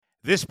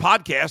This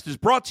podcast is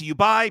brought to you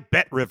by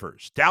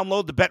BetRivers.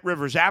 Download the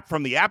BetRivers app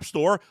from the App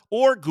Store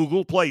or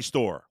Google Play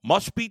Store.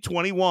 Must be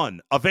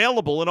 21.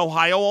 Available in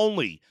Ohio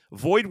only.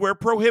 Void where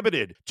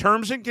prohibited.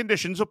 Terms and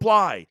conditions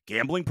apply.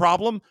 Gambling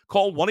problem?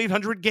 Call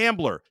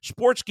 1-800-GAMBLER.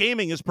 Sports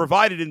gaming is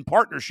provided in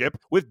partnership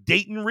with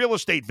Dayton Real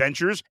Estate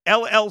Ventures,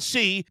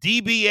 LLC,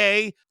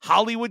 DBA,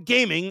 Hollywood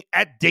Gaming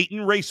at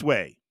Dayton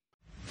Raceway.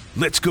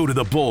 Let's go to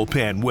the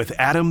bullpen with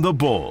Adam the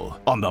Bull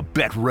on the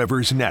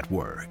BetRivers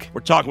Network.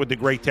 We're talking with the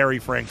great Terry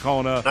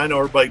Francona. I know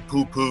everybody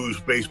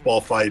poo-poos baseball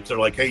fights. They're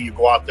like, hey, you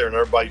go out there and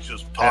everybody's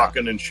just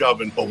talking and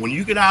shoving. But when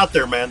you get out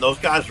there, man, those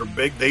guys are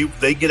big.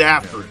 They get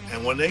after it.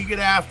 And when they get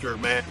after it,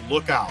 man,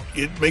 look out.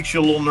 It makes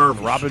you a little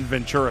nervous. Robin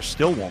Ventura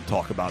still won't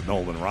talk about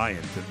Nolan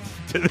Ryan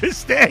to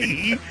this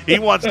day. He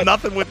wants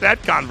nothing with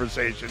that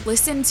conversation.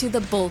 Listen to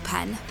The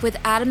Bullpen with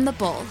Adam the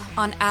Bull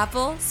on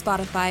Apple,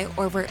 Spotify,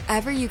 or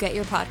wherever you get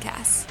your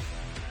podcasts.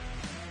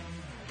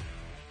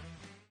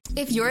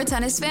 If you're a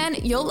tennis fan,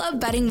 you'll love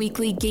Betting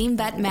Weekly Game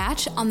Bet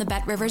Match on the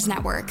BetRivers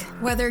Network.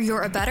 Whether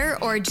you're a bettor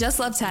or just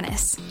love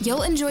tennis,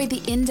 you'll enjoy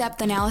the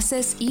in-depth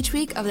analysis each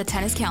week of the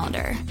tennis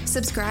calendar.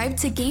 Subscribe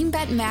to Game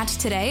Bet Match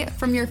today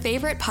from your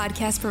favorite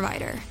podcast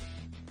provider.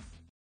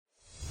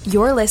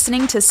 You're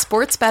listening to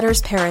Sports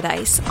Bettor's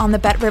Paradise on the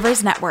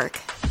BetRivers Network.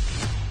 All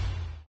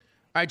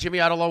right, Jimmy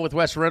Ott along with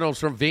Wes Reynolds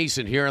from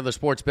VSiN here on the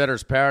Sports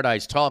Bettor's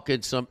Paradise,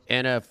 talking some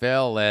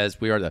NFL as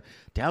we are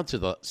down to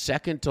the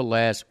second to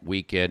last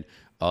weekend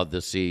of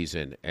the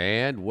season.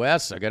 And,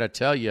 Wes, I got to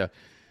tell you,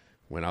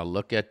 when I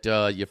look at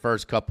your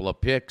first couple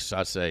of picks,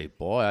 I say,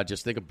 boy, I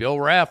just think of Bill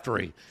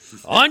Raftery.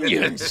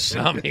 Onions,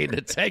 I mean,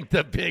 to take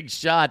the big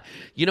shot.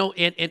 You know,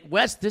 and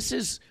Wes, this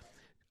is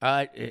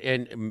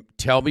and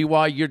tell me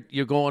why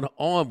you're going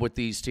on with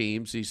these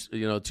teams, these,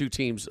 two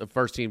teams,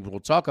 first teams we'll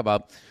talk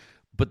about.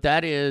 But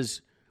that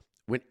is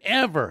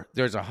whenever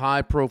there's a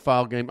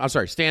high-profile game,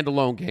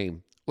 standalone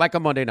game, like a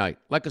Monday night,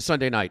 like a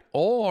Sunday night,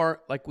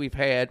 or like we've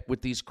had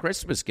with these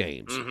Christmas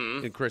games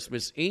and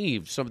Christmas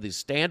Eve, some of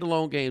these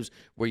standalone games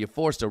where you're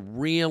forced to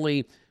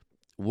really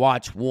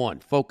watch one,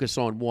 focus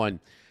on one.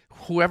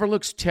 Whoever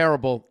looks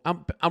terrible,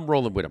 I'm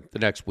rolling with them the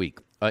next week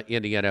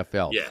in the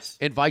NFL. Yes.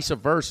 And vice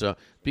versa,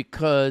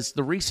 because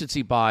the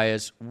recency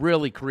bias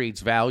really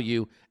creates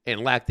value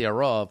and lack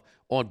thereof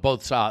on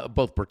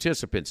both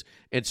participants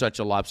in such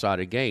a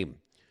lopsided game.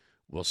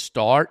 We'll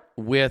start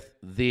with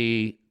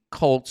the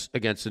Colts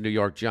against the New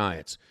York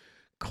Giants.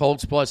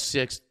 Colts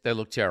 +6, they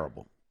look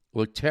terrible.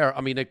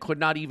 I mean, they could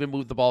not even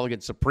move the ball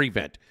against the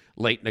prevent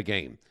late in the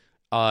game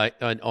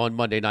on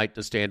Monday night,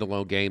 the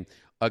standalone game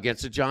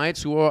against the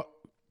Giants, who are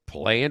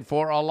playing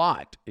for a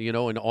lot, and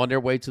on their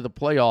way to the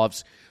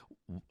playoffs.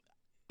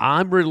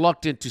 I'm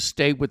reluctant to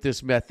stay with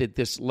this method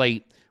this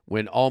late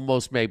when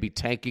almost maybe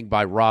tanking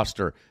by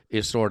roster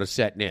is sort of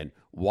setting in.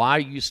 Why are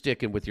you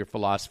sticking with your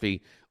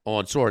philosophy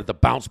on sort of the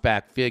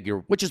bounce-back figure,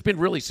 which has been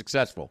really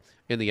successful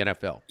in the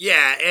NFL?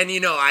 Yeah, and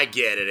I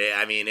get it.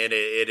 I mean, it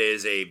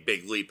is a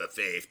big leap of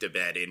faith to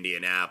bet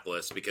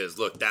Indianapolis because,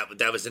 look,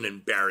 that was an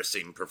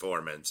embarrassing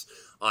performance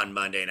on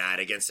Monday night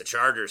against the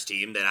Chargers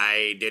team that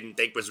I didn't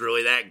think was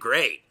really that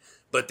great.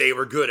 But they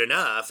were good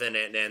enough, and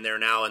they're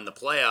now in the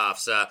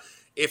playoffs.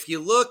 If you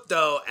look,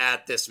 though,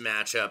 at this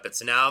matchup,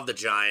 it's now the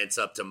Giants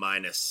up to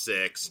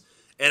 -6.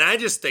 And I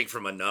just think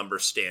from a number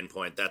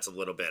standpoint, that's a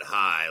little bit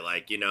high.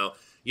 Like,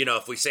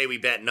 if we say we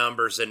bet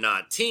numbers and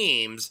not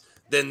teams,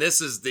 then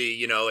this is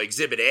the,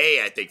 exhibit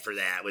A, I think, for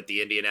that with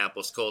the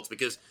Indianapolis Colts.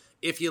 Because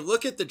if you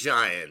look at the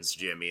Giants,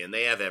 Jimmy, and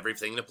they have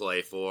everything to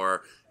play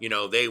for,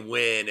 they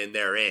win and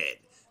they're in.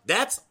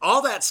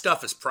 All that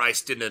stuff is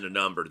priced into a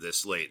number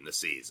this late in the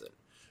season.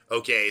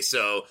 Okay,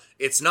 so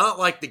it's not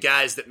like the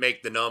guys that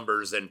make the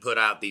numbers and put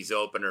out these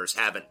openers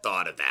haven't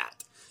thought of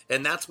that.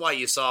 And that's why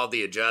you saw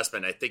the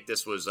adjustment. I think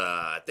this was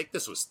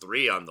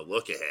 3 on the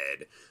look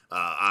ahead,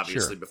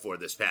 obviously, before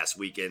this past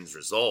weekend's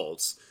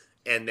results.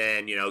 And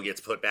then,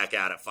 gets put back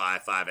out at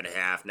 5,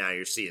 5.5. Now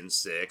you're seeing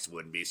 6.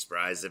 Wouldn't be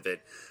surprised if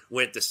it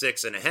went to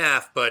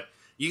 6.5. But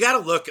you got to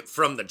look at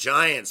from the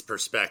Giants'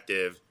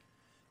 perspective.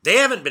 They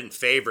haven't been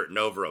favored in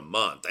over a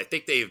month. I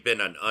think they've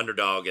been an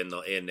underdog in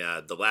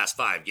the last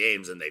 5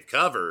 games, and they've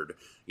covered,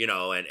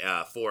 and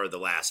 4 of the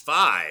last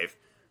 5.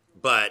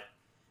 But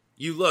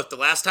you look, the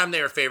last time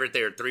they were favored,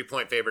 they were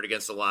 3-point favorite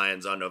against the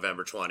Lions on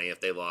November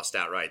 20th. They lost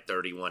outright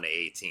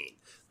 31-18.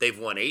 They've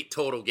won 8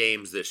 total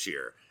games this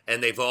year,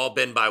 and they've all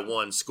been by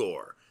 1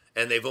 score.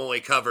 And they've only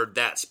covered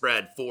that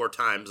spread 4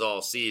 times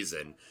all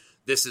season.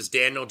 This is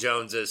Daniel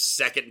Jones's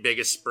second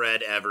biggest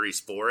spread ever. He's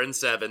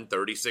 4-7,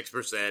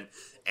 36%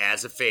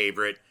 as a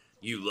favorite.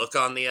 You look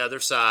on the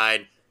other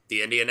side,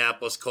 the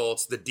Indianapolis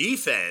Colts, the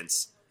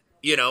defense,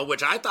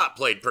 which I thought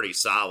played pretty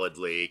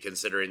solidly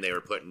considering they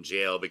were put in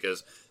jail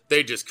because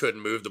they just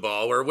couldn't move the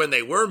ball. Or when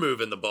they were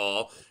moving the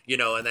ball,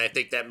 and I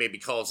think that maybe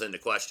calls into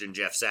question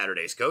Jeff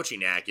Saturday's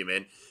coaching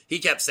acumen. He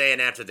kept saying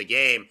after the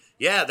game,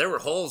 yeah, there were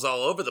holes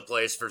all over the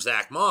place for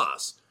Zach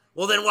Moss.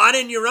 Well, then why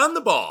didn't you run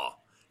the ball?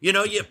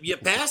 You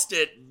passed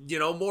it,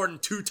 more than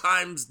 2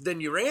 times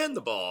than you ran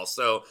the ball.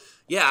 So,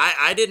 yeah,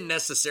 I didn't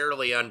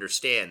necessarily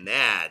understand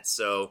that.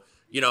 So,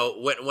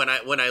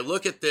 when I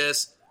look at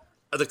this,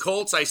 the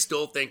Colts I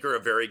still think are a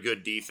very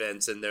good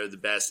defense, and they're the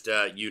best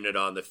unit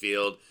on the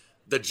field.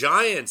 The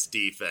Giants'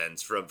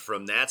 defense,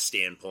 from that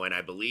standpoint,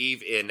 I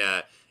believe in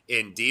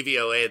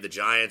DVOA, the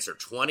Giants are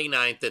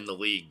 29th in the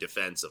league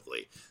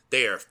defensively.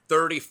 They are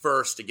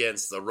 31st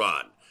against the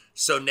run.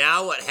 So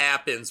now what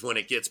happens when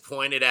it gets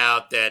pointed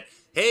out that,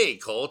 hey,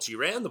 Colts, you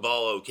ran the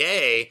ball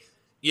okay,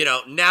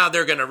 now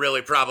they're going to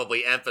really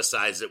probably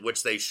emphasize it,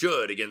 which they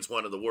should, against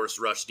one of the worst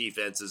rush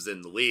defenses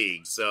in the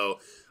league. So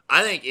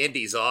I think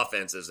Indy's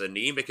offense is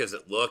anemic as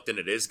it looked, and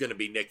it is going to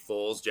be Nick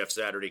Foles. Jeff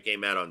Saturday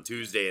came out on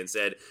Tuesday and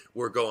said,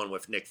 we're going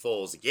with Nick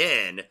Foles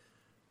again.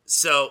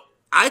 So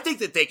I think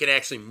that they can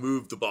actually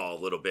move the ball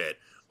a little bit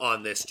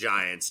on this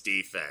Giants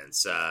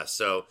defense.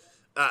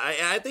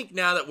 I think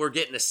now that we're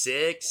getting a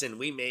 6, and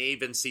we may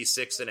even see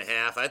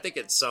 6.5, I think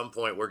at some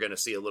point we're going to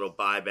see a little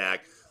buyback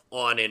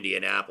on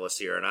Indianapolis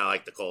here, and I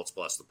like the Colts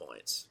plus the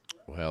points.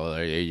 Well,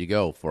 there you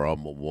go for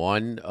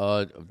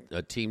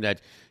a team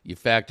that you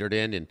factored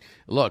in. And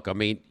look, I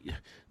mean,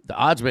 the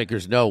odds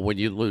makers know when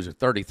you lose a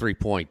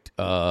 33-point,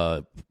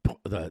 the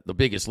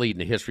biggest lead in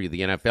the history of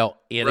the NFL,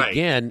 and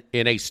again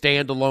in a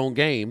standalone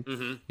game,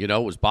 it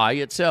was by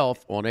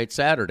itself on a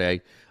Saturday.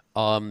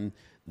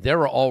 There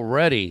were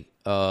already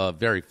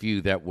very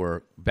few that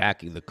were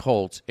backing the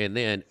Colts, and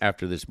then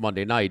after this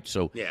Monday night,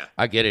 so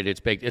I get it. It's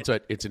baked.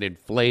 It's an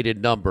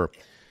inflated number.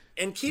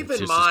 And keep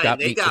in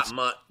mind,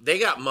 they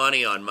got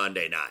money on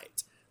Monday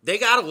night. They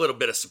got a little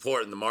bit of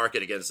support in the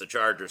market against the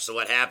Chargers. So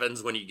what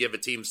happens when you give a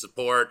team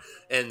support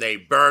and they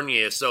burn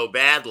you so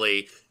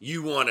badly,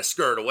 you want to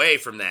skirt away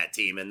from that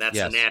team. And that's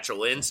a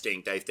natural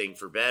instinct, I think,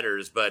 for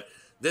bettors. But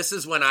this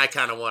is when I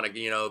kind of want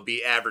to,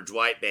 be average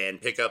white man,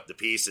 pick up the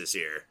pieces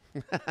here.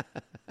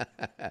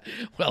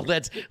 Well,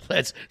 let's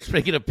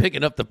speaking of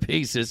picking up the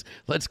pieces,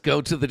 let's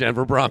go to the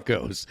Denver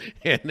Broncos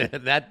and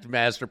that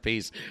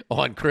masterpiece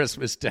on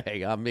Christmas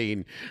Day. I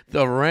mean,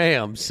 the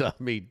Rams,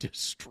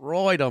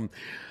 destroyed them.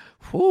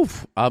 Whew.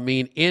 I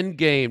mean, in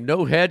game,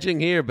 no hedging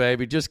here,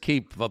 baby. Just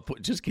keep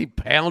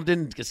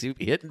pounding, keep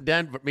hitting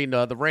Denver.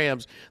 The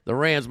Rams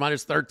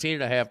minus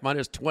 13.5,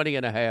 minus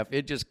 20.5.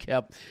 It just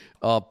kept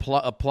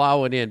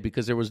plowing in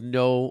because there was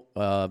no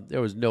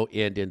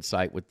end in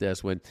sight with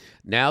this one.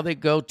 Now they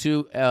go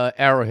to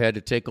Arrowhead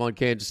to take on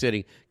Kansas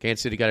City.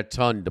 Kansas City got a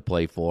ton to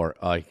play for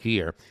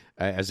here,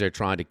 as they're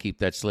trying to keep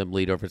that slim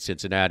lead over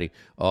Cincinnati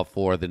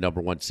for the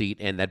number 1 seed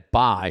and that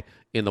bye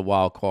in the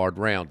wild card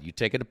round. You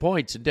take it to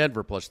points in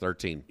Denver plus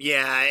 13.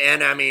 Yeah,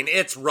 and I mean,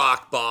 it's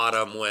rock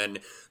bottom when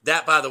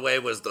that, by the way,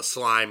 was the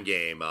slime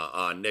game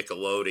on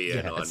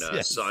Nickelodeon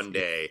on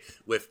Sunday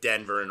with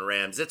Denver and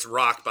Rams. It's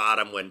rock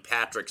bottom when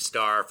Patrick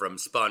Starr from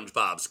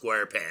SpongeBob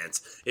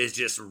SquarePants is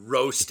just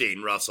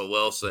roasting Russell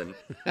Wilson.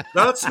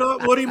 That's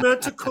not what he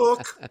meant to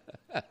cook.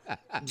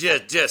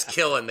 Just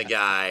killing the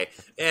guy.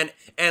 And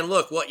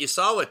look, what you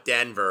saw with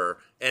Denver,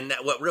 and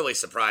what really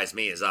surprised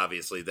me is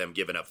obviously them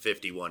giving up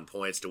 51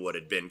 points to what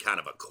had been kind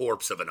of a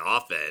corpse of an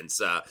offense,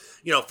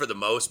 for the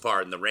most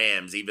part in the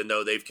Rams, even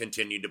though they've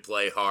continued to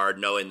play hard,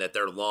 knowing that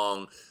they're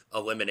long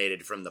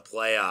eliminated from the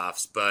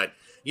playoffs. But,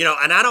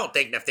 and I don't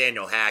think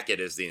Nathaniel Hackett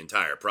is the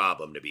entire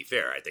problem, to be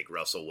fair. I think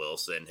Russell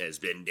Wilson has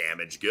been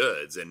damaged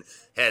goods and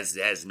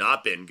has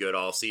not been good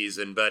all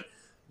season. But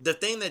the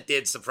thing that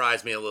did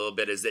surprise me a little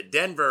bit is that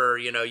Denver,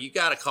 you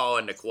got to call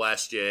into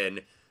question,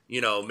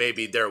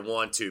 maybe their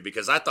 1-2,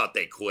 because I thought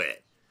they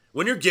quit.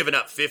 When you're giving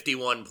up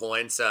 51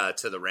 points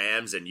to the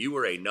Rams and you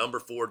were a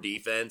number 4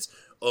 defense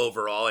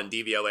overall in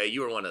DVOA,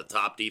 you were one of the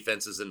top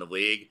defenses in the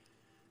league.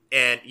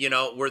 And,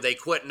 were they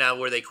quitting now?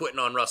 Were they quitting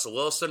on Russell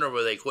Wilson or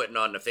were they quitting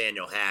on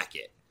Nathaniel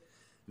Hackett?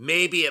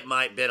 Maybe it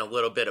might have been a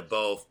little bit of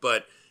both,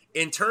 but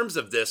in terms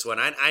of this one,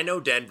 I know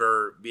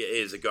Denver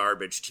is a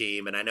garbage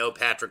team, and I know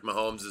Patrick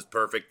Mahomes is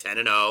perfect,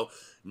 10-0,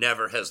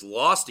 never has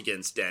lost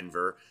against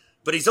Denver,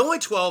 but he's only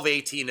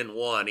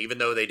 12-18-1, even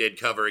though they did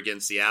cover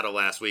against Seattle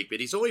last week, but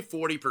he's only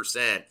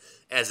 40%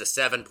 as a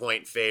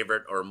 7-point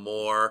favorite or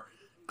more.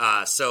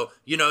 So,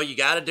 you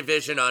got a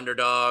division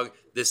underdog.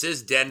 This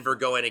is Denver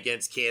going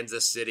against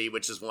Kansas City,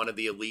 which is one of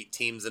the elite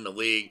teams in the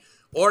league.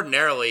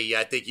 Ordinarily,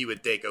 I think you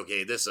would think,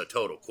 okay, this is a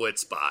total quit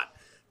spot.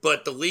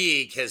 But the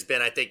league has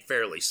been, I think,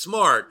 fairly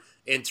smart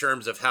in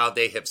terms of how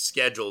they have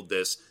scheduled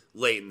this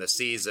late in the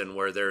season,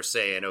 where they're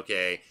saying,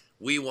 okay,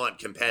 we want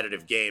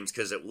competitive games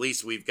because at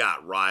least we've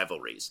got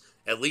rivalries.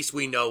 At least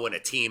we know when a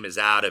team is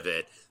out of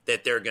it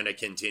that they're going to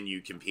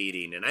continue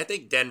competing. And I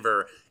think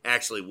Denver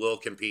actually will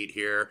compete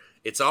here.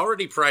 It's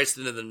already priced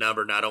into the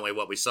number, not only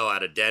what we saw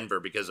out of Denver,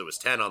 because it was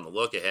 10 on the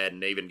look ahead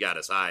and they even got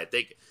as high, I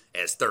think,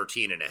 as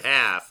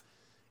 13.5.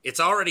 It's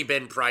already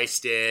been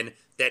priced in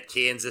that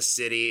Kansas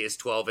City is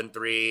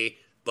 12-3.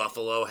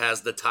 Buffalo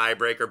has the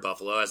tiebreaker.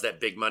 Buffalo has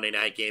that big Monday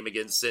night game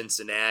against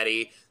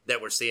Cincinnati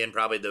that we're seeing,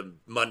 probably the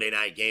Monday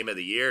night game of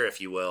the year, if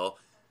you will.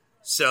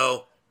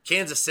 So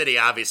Kansas City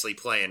obviously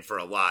playing for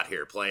a lot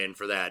here, playing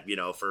for that,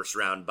 first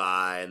round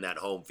bye and that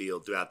home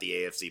field throughout the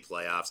AFC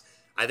playoffs.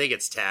 I think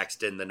it's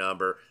taxed in the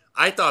number.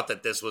 I thought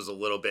that this was a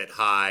little bit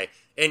high.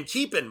 And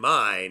keep in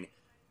mind,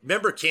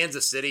 remember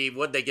Kansas City,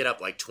 what'd they get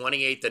up, like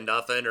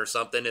 28-0 or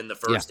something in the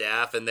first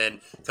half, and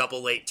then a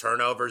couple late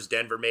turnovers,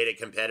 Denver made it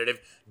competitive.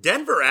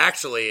 Denver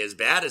actually, as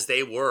bad as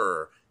they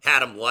were,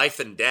 had them life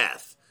and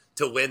death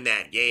to win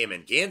that game,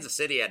 and Kansas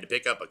City had to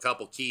pick up a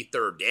couple key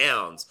third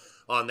downs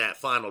on that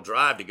final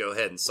drive to go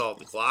ahead and salt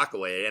the clock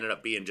away. It ended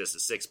up being just a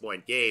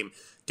 6-point game.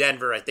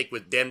 Denver, I think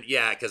with them,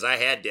 because I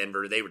had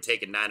Denver, they were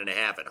taking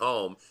 9.5 at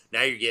home.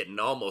 Now you're getting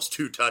almost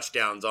 2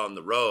 touchdowns on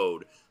the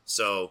road.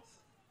 So,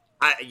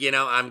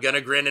 I'm going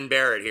to grin and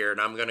bear it here,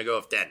 and I'm going to go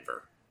with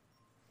Denver.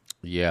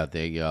 Yeah,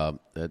 they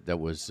that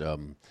was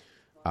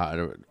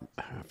I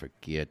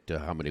forget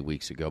how many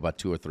weeks ago, about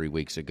 2 or 3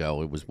 weeks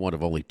ago. It was one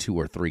of only 2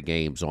 or 3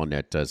 games on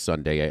that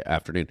Sunday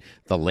afternoon,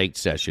 the late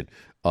session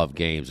of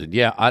games. And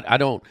yeah,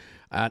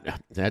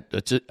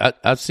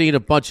 I've seen a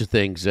bunch of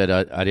things that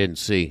I didn't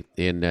see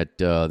in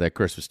that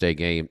Christmas Day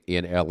game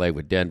in L.A.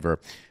 with Denver.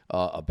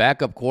 A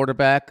backup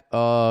quarterback,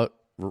 right.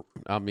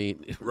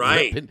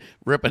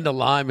 ripping the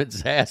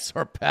lineman's ass,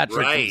 or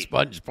Patrick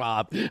from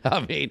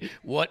SpongeBob.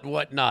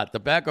 What not? The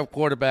backup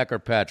quarterback or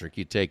Patrick?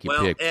 You take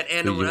your pick.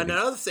 And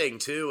another thing,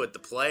 too, with the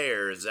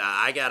players,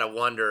 I got to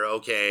wonder,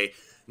 okay,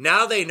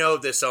 now they know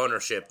this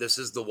ownership. This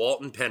is the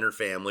Walton Penner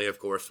family, of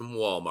course, from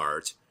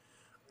Walmart.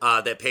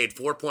 That paid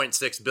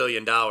 $4.6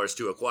 billion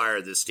to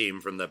acquire this team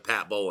from the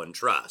Pat Bowlen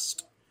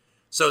Trust.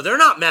 So they're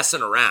not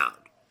messing around.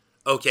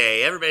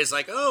 Okay, everybody's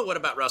like, oh, what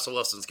about Russell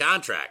Wilson's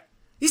contract?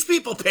 These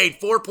people paid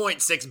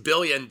 $4.6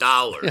 billion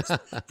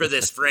for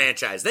this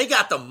franchise. They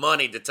got the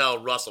money to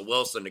tell Russell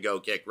Wilson to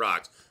go kick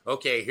rocks.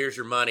 Okay, here's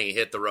your money,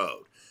 hit the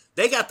road.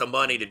 They got the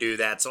money to do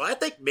that. So I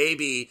think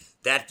maybe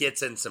that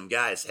gets in some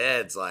guys'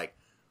 heads like,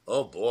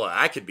 oh boy,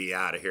 I could be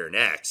out of here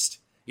next.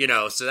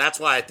 So that's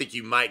why I think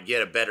you might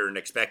get a better than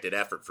expected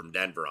effort from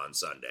Denver on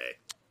Sunday.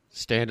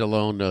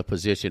 Standalone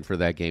position for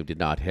that game did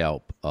not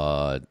help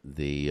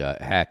the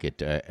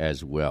Hackett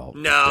as well.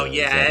 No,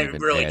 it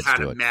really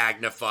kind of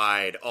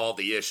magnified all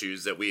the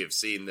issues that we have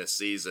seen this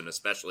season,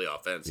 especially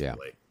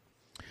offensively.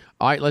 Yeah.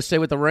 All right, let's stay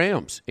with the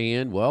Rams.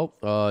 And,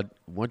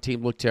 one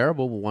team looked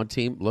terrible, one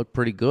team looked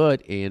pretty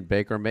good, and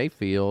Baker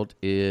Mayfield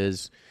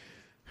has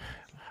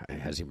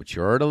he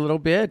matured a little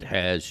bit?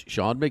 Has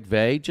Sean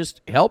McVay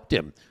just helped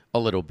him a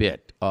little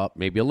bit?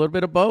 Maybe a little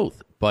bit of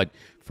both. But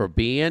for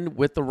being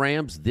with the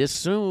Rams this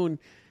soon,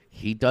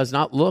 he does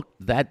not look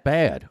that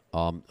bad.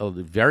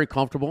 Very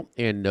comfortable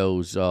in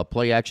those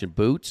play-action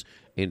boots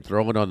and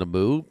throwing on the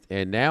move.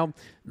 And now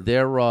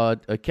they're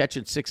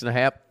catching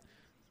 6.5.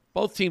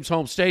 Both teams'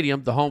 home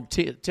stadium, the home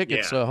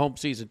tickets, home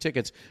season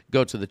tickets,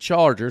 go to the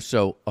Chargers.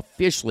 So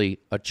officially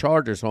a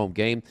Chargers home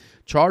game.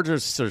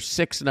 Chargers are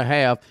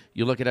 6.5.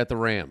 You're looking at the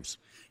Rams.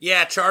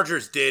 Yeah,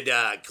 Chargers did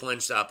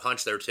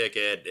punch their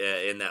ticket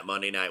in that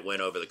Monday night win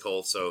over the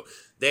Colts, so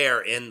they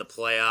are in the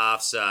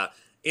playoffs.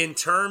 In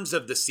terms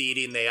of the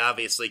seeding, they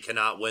obviously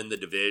cannot win the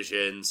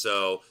division,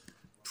 so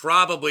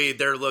probably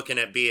they're looking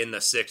at being the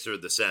 6 or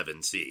the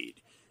 7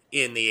 seed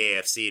in the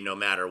AFC no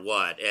matter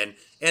what. And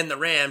the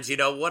Rams,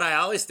 what I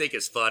always think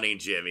is funny,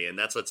 Jimmy, and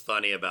that's what's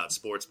funny about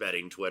sports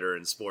betting Twitter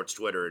and sports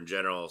Twitter in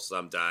general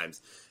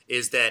sometimes,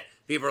 is that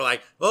people are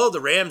like, oh,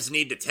 the Rams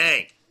need to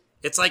tank.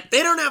 It's like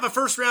they don't have a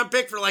first-round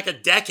pick for like a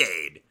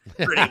decade,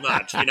 pretty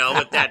much,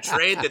 with that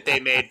trade that they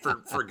made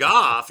for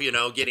Goff,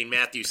 getting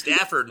Matthew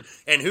Stafford.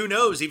 And who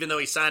knows, even though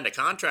he signed a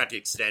contract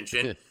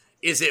extension,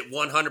 is it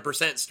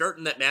 100%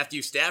 certain that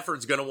Matthew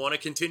Stafford's going to want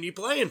to continue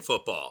playing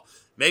football?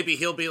 Maybe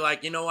he'll be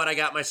like, you know what, I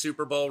got my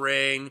Super Bowl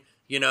ring,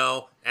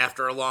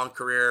 after a long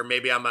career,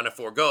 maybe I'm going to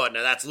forego it.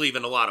 Now, that's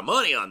leaving a lot of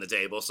money on the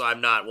table, so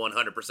I'm not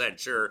 100%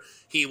 sure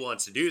he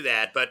wants to do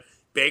that. But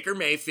Baker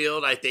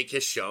Mayfield, I think,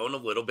 has shown a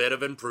little bit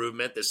of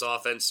improvement. This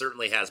offense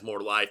certainly has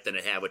more life than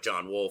it had with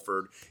John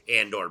Wolford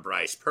and or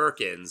Bryce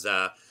Perkins.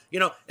 And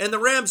the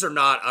Rams are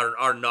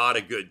not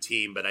a good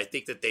team, but I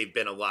think that they've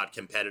been a lot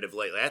competitive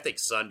lately. I think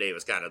Sunday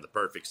was kind of the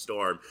perfect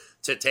storm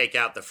to take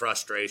out the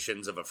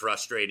frustrations of a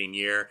frustrating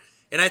year.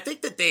 And I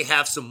think that they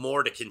have some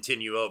more to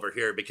continue over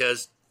here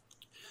because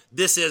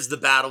this is the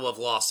Battle of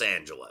Los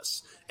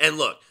Angeles. And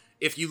look,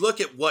 if you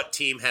look at what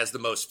team has the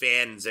most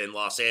fans in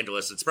Los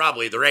Angeles, it's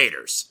probably the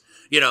Raiders.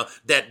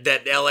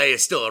 That LA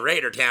is still a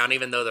Raider town,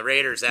 even though the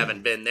Raiders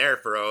haven't been there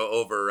for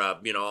over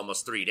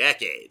almost 3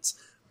 decades.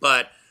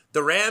 But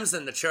the Rams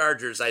and the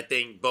Chargers, I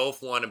think,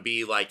 both want to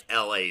be like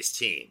LA's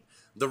team.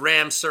 The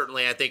Rams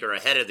certainly, I think, are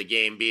ahead of the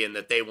game, being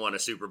that they won a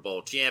Super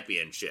Bowl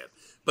championship,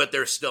 but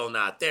they're still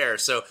not there.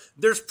 So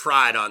there's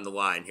pride on the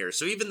line here.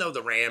 So even though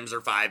the Rams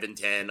are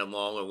 5-10 and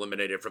long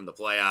eliminated from the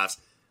playoffs,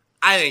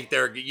 I think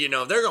they're going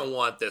to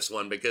want this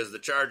one because the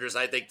Chargers,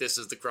 I think this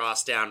is the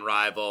crosstown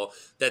rival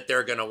that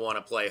they're going to want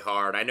to play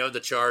hard. I know the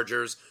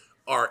Chargers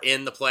are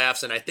in the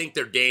playoffs, and I think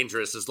they're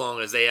dangerous as long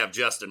as they have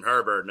Justin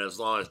Herbert and as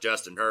long as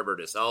Justin Herbert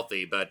is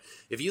healthy. But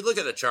if you look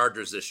at the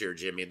Chargers this year,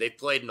 Jimmy, they've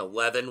played in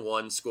 11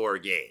 one-score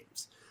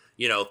games,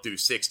 through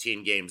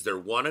 16 games.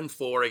 They're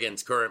 1-4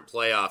 against current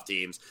playoff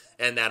teams,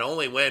 and that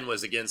only win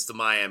was against the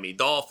Miami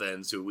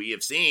Dolphins, who we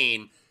have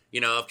seen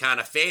have kind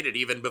of faded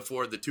even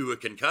before the Tua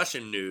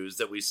concussion news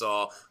that we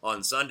saw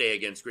on Sunday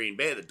against Green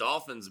Bay. The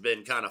Dolphins have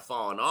been kind of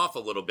falling off a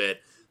little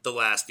bit. the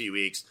last few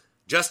weeks.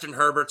 Justin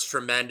Herbert's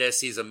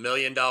tremendous. He's $1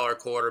 million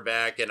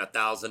quarterback and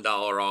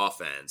 $1,000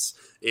 offense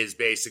is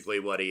basically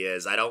what he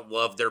is. I don't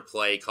love their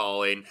play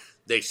calling.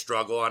 They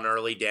struggle on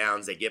early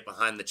downs. They get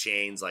behind the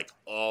chains like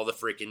all the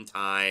freaking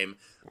time.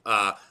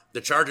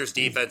 The Chargers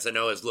defense, I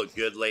know, has looked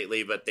good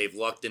lately, but they've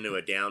lucked into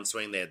a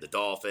downswing. They had the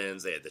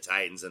Dolphins, they had the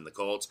Titans, and the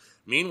Colts.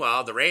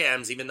 Meanwhile, the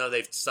Rams, even though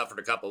they've suffered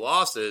a couple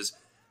losses,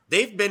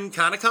 they've been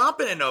kind of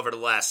competent over the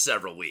last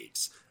several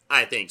weeks,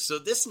 I think. So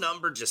this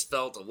number just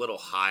felt a little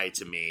high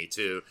to me,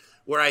 too,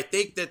 where I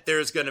think that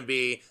there's going to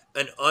be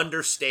an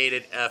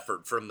understated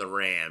effort from the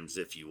Rams,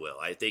 if you will.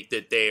 I think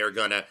that they are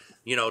going to,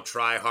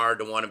 try hard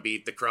to want to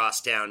beat the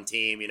crosstown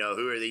team.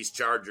 Who are these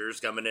Chargers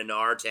coming into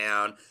our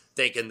town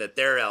thinking that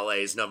they're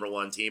LA's number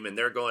one team and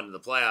they're going to the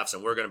playoffs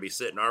and we're going to be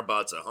sitting our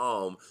butts at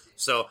home.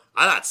 So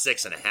I thought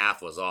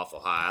 6.5 was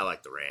awful high. I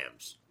like the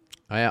Rams.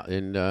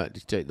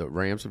 The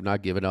Rams have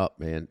not given up,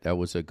 man. That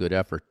was a good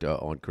effort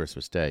on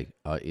Christmas Day.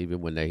 Even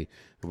when they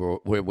were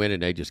winning,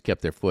 they just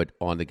kept their foot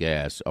on the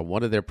gas.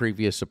 One of their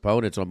previous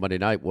opponents on Monday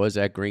night was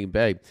at Green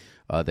Bay.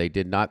 They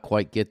did not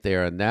quite get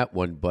there in that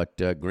one, but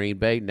Green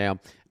Bay now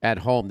at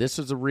home. This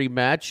is a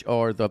rematch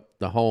or the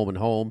home and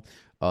home,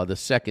 the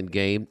second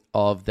game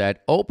of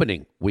that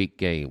opening week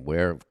game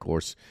where, of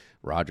course,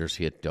 Rodgers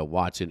hit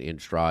Watson in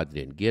stride,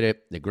 didn't get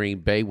it. The Green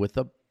Bay with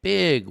a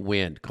big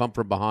win, come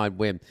from behind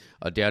win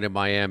down in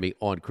Miami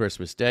on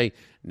Christmas Day.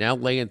 Now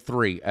laying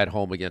 3 at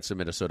home against the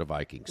Minnesota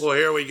Vikings. Well,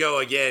 here we go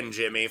again,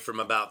 Jimmy,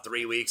 from about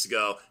 3 weeks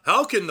ago.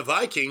 How can the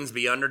Vikings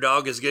be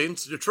underdog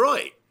against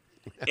Detroit?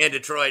 And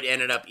Detroit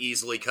ended up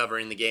easily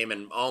covering the game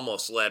and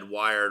almost led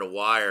wire to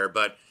wire.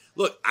 But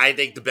look, I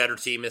think the better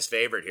team is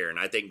favored here. And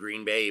I think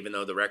Green Bay, even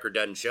though the record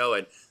doesn't show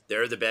it,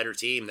 they're the better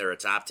team. They're a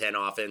top 10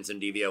 offense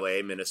in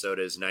DVOA.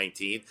 Minnesota is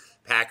 19th.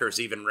 Packers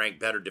even rank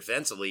better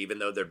defensively, even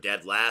though they're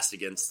dead last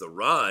against the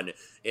run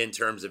in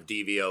terms of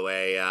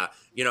DVOA.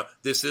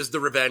 This is the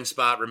revenge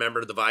spot.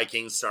 Remember, the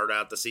Vikings started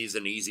out the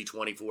season easy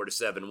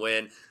 24-7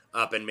 win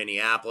up in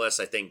Minneapolis.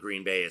 I think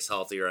Green Bay is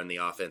healthier on the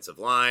offensive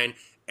line.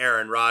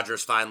 Aaron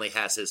Rodgers finally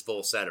has his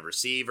full set of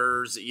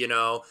receivers,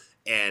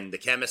 and the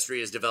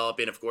chemistry is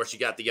developing. Of course, you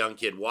got the young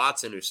kid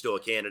Watson, who's still a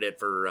candidate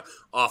for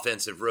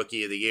Offensive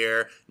Rookie of the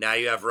Year. Now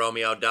you have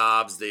Romeo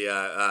Doubs,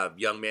 the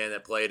young man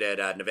that played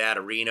at Nevada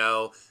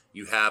Reno.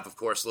 You have, of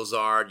course,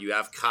 Lazard. You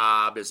have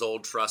Cobb, his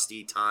old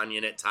trusty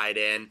Tanyan at tight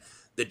end.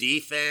 The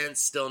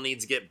defense still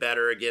needs to get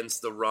better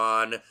against the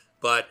run,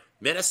 but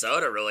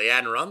Minnesota really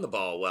hadn't run the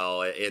ball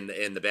well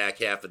in the back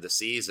half of the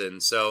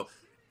season. So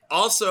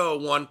also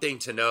one thing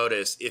to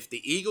notice, if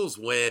the Eagles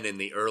win in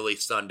the early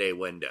Sunday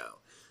window,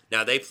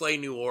 now they play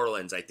New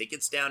Orleans. I think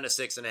it's down to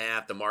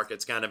 6.5. The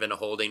market's kind of in a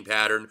holding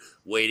pattern,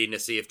 waiting to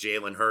see if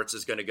Jalen Hurts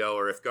is going to go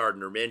or if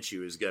Gardner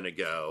Minshew is going to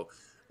go.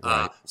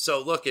 Right.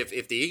 So look,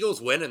 if the Eagles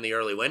win in the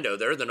early window,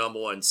 they're the number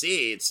one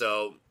seed.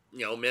 So,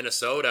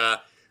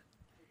 Minnesota,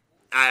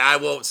 I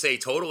won't say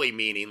totally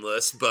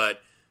meaningless,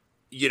 but,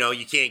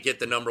 you can't get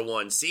the number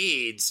one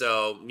seed.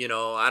 So,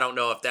 I don't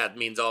know if that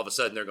means all of a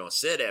sudden they're going to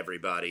sit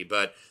everybody,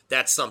 but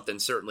that's something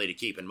certainly to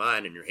keep in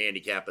mind in your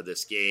handicap of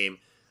this game.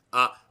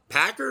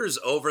 Packers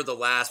over the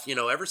last,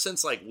 ever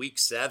since like week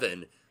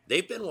 7,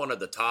 they've been one of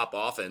the top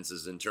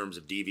offenses in terms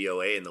of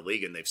DVOA in the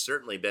league, and they've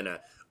certainly been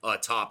a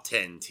top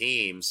 10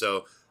 team.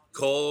 So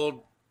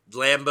cold,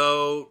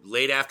 Lambeau,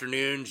 late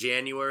afternoon,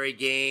 January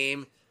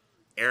game.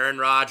 Aaron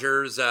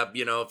Rodgers, if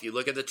you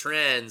look at the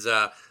trends,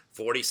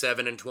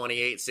 47 and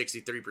 28,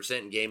 63%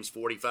 in games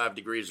 45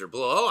 degrees or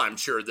below. I'm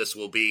sure this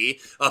will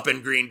be up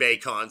in Green Bay,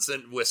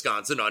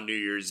 Wisconsin on New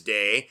Year's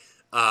Day.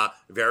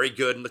 Very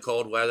good in the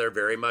cold weather,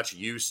 very much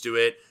used to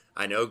it.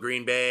 I know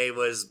Green Bay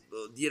was,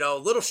 a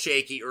little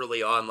shaky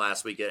early on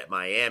last week at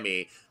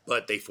Miami,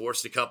 but they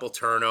forced a couple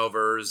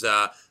turnovers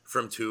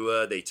from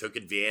Tua. They took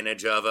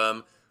advantage of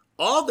them.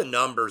 All the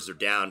numbers are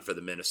down for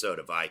the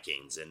Minnesota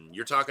Vikings, and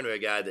you're talking to a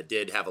guy that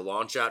does have a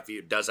long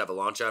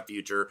shot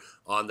future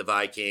on the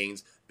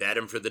Vikings. Bet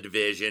him for the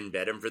division,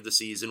 bet him for the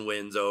season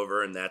wins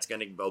over, and that's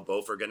going to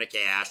both are going to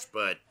cash.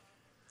 But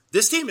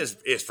this team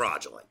is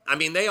fraudulent. I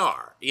mean, they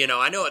are.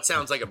 I know it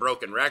sounds like a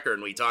broken record,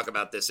 and we talk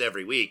about this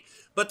every week,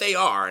 but they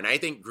are. And I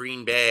think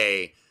Green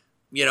Bay,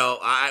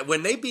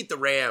 when they beat the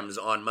Rams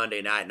on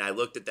Monday night, and I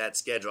looked at that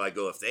schedule, I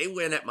go, if they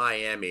win at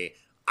Miami,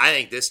 I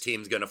think this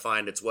team's going to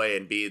find its way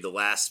and be the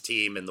last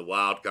team in the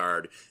wild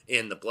card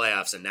in the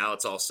playoffs, and now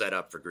it's all set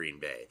up for Green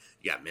Bay.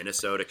 You got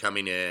Minnesota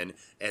coming in,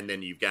 and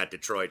then you've got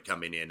Detroit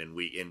coming in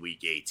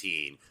week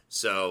 18.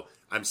 So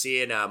I'm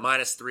seeing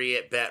 -3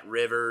 at Bet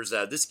Rivers.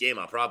 This game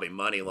I'll probably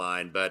money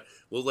line, but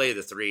we'll lay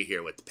the 3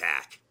 here with the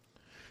Pack.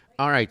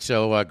 All right,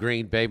 so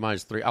Green Bay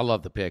 -3. I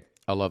love the pick.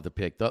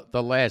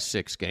 The last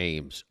 6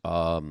 games,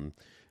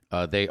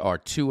 they are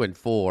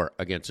 2-4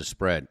 against the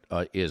spread,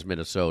 is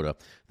Minnesota.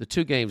 The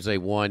 2 games they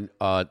won,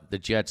 the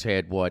Jets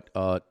had,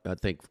 I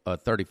think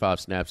 35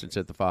 snaps and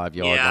set the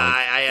 5-yard line. Yeah,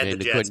 I had and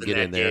the Jets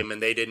in that game,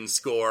 and they didn't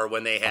score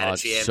when they had a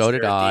chance. So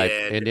did I. The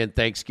end. And then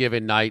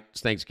Thanksgiving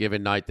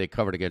night, they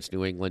covered against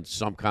New England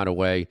some kind of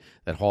way.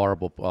 That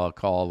horrible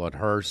call on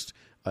Hurst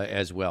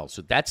as well.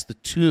 So that's the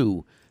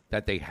 2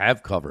 that they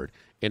have covered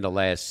in the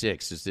last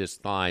 6 is this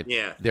time.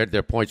 Yeah.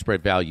 Their point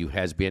spread value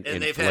has been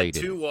and inflated.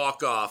 they've had 2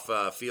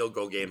 walk-off field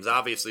goal games.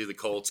 Obviously, the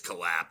Colts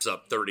collapse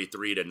up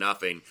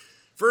 33-0.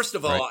 First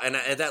of all, and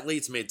that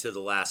leads me to the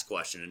last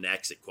question, an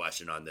exit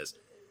question on this.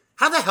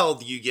 How the hell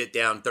do you get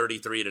down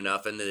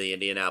 33-0 to the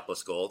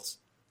Indianapolis Colts,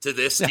 to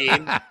this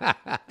team?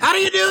 How do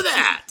you do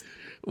that?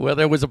 Well,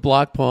 there was a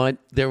block punt.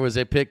 There was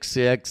a pick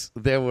 6.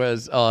 There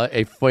was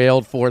a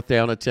failed 4th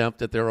down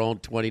attempt at their own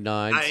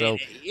 29.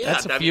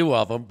 That's a few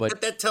of them.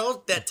 But that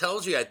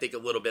tells you, I think, a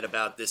little bit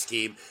about this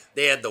team.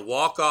 They had the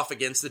walk-off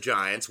against the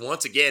Giants.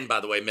 Once again, by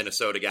the way,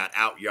 Minnesota got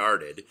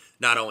out-yarded,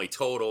 not only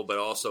total but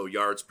also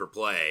yards per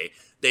play.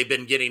 They've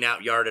been getting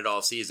out-yarded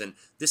all season.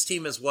 This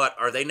team is what?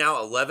 Are they now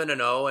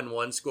 11-0 in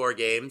one-score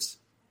games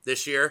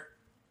this year?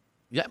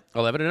 Yeah,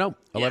 11-0.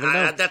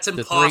 11-0. That's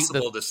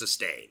impossible to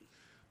sustain.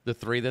 The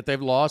 3 that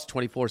they've lost,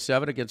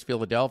 24-7 against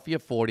Philadelphia,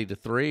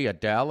 40-3 at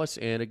Dallas,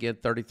 and again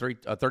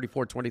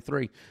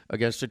 34-23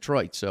 against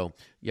Detroit. So,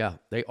 yeah,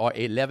 they are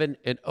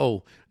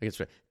 11-0 against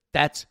Detroit.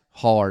 That's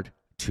hard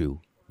to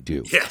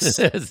do. Yes.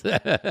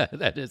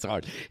 That is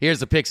hard. Here's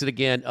the picks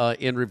again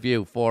in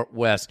review for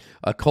Wes.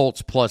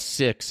 Colts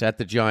 +6 at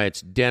the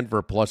Giants.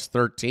 Denver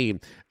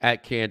 +13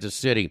 at Kansas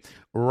City.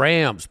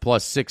 Rams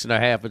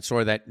 +6.5 and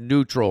sort of that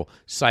neutral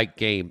site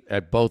game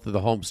at both of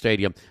the home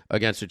stadium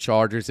against the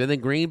Chargers. And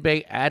then Green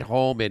Bay at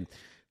home. And,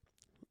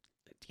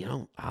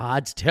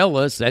 odds tell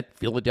us that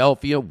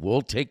Philadelphia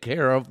will take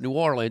care of New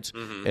Orleans,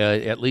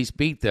 at least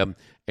beat them.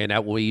 And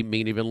that will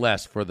mean even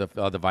less for the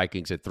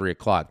Vikings at 3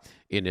 o'clock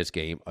in this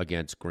game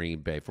against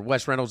Green Bay. For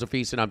Wes Reynolds of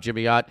VSiN, I'm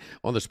Jimmy Ott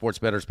on the Sports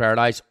Bettor's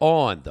Paradise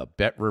on the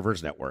Bet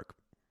Rivers Network.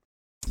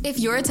 If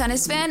you're a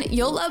tennis fan,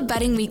 you'll love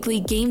Betting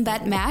Weekly Game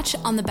Bet Match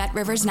on the Bet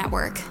Rivers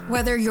Network.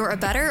 Whether you're a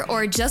bettor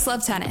or just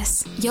love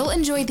tennis, you'll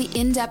enjoy the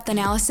in-depth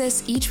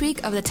analysis each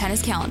week of the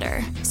tennis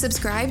calendar.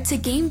 Subscribe to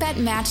Game Bet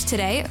Match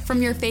today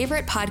from your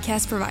favorite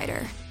podcast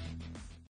provider.